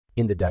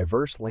In the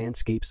diverse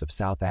landscapes of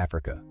South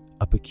Africa,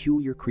 a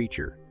peculiar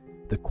creature,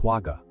 the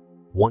quagga,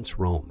 once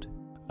roamed.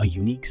 A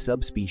unique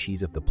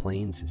subspecies of the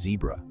plains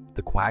zebra,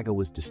 the quagga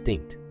was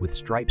distinct, with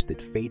stripes that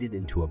faded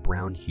into a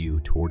brown hue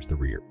towards the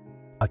rear.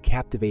 A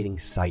captivating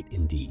sight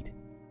indeed.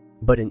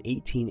 But in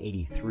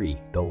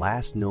 1883, the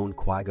last known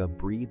quagga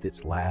breathed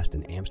its last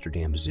in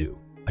Amsterdam Zoo,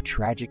 a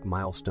tragic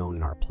milestone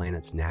in our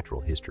planet's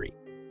natural history.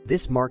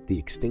 This marked the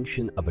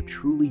extinction of a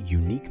truly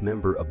unique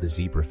member of the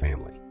zebra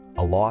family,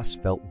 a loss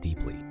felt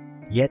deeply.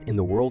 Yet in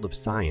the world of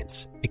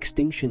science,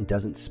 extinction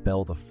doesn't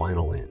spell the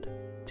final end.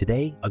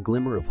 Today, a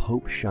glimmer of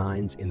hope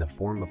shines in the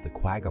form of the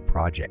Quagga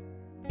Project.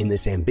 In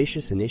this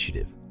ambitious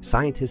initiative,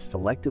 scientists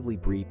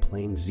selectively breed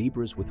plain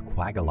zebras with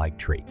quagga-like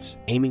traits,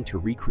 aiming to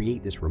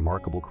recreate this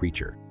remarkable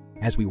creature.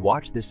 As we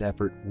watch this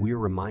effort, we are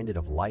reminded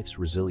of life's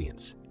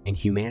resilience and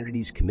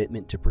humanity's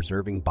commitment to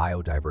preserving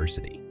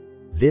biodiversity.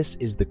 This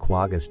is the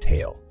quagga's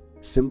tale,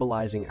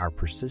 symbolizing our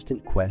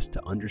persistent quest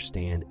to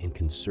understand and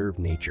conserve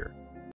nature.